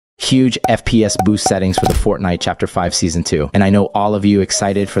huge FPS boost settings for the Fortnite Chapter 5 Season 2. And I know all of you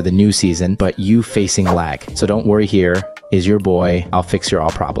excited for the new season, but you facing lag. So don't worry, here is your boy. I'll fix your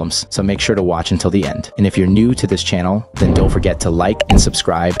all problems. So make sure to watch until the end. And if you're new to this channel, then don't forget to like and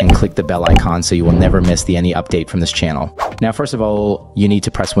subscribe and click the bell icon so you will never miss any update from this channel. Now, first of all, you need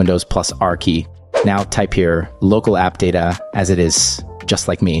to press Windows plus R key. Now type here local app data as it is, just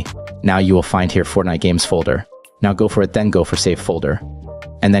like me. Now you will find here Fortnite games folder. Now go for it, then go for save folder.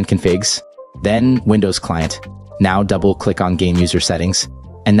 And then configs, then Windows client. Now double click on game user settings,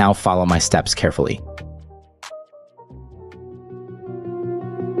 and now follow my steps carefully.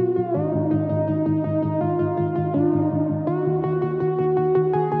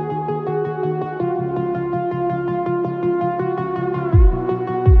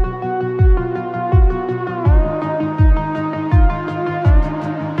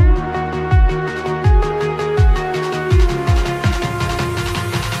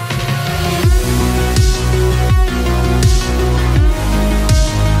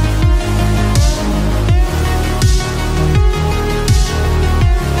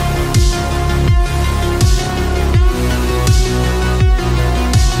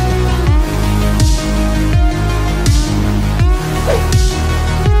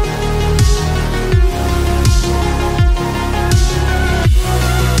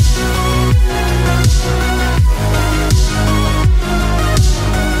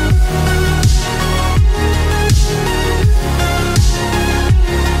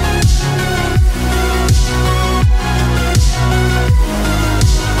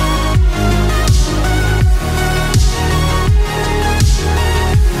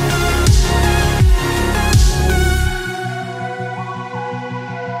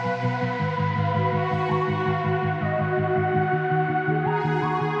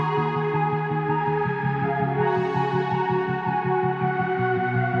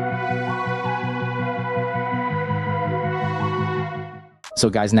 So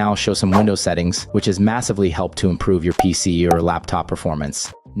guys, now I'll show some Windows settings, which has massively helped to improve your PC or laptop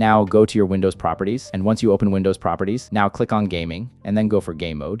performance. Now go to your Windows properties, and once you open Windows properties, now click on gaming, and then go for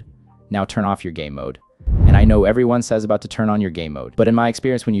game mode. Now turn off your game mode. And I know everyone says about to turn on your game mode, but in my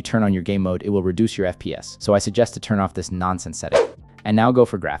experience, when you turn on your game mode, it will reduce your FPS. So I suggest to turn off this nonsense setting. And now go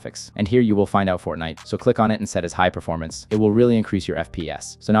for graphics. And here you will find out Fortnite. So click on it and set as high performance. It will really increase your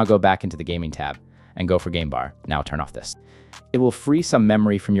FPS. So now go back into the gaming tab and go for game bar. Now turn off this. It will free some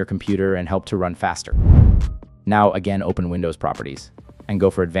memory from your computer and help to run faster. Now again, open Windows properties and go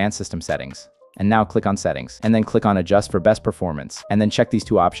for advanced system settings. And now click on settings and then click on adjust for best performance. And then check these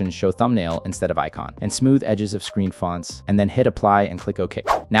two options, show thumbnail instead of icon and smooth edges of screen fonts, and then hit apply and click OK.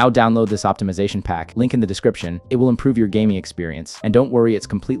 Now download this optimization pack, link in the description. It will improve your gaming experience. And don't worry, it's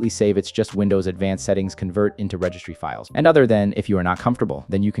completely safe. It's just Windows advanced settings convert into registry files. And other than if you are not comfortable,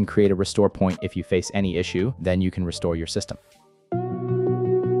 then you can create a restore point. If you face any issue, then you can restore your system.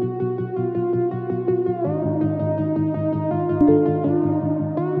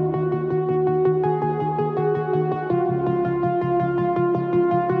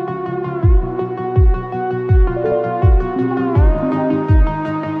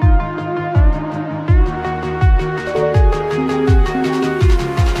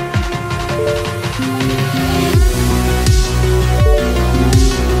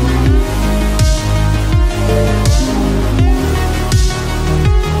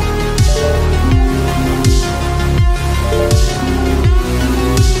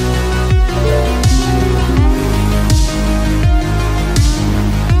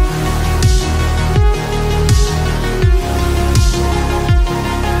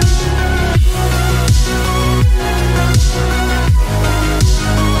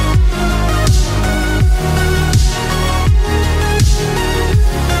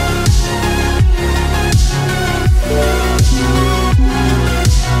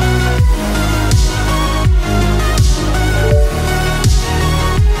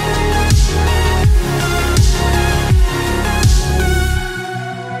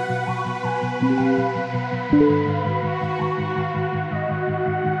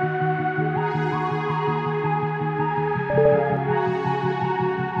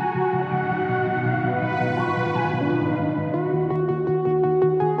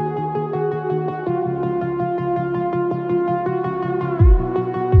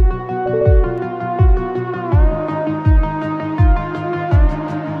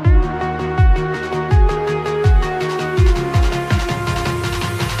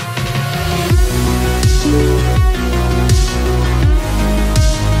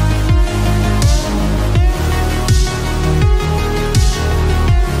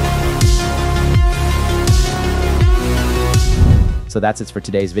 that's it for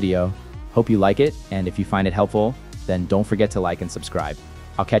today's video. Hope you like it, and if you find it helpful, then don't forget to like and subscribe.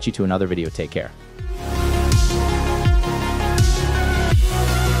 I'll catch you to another video. Take care.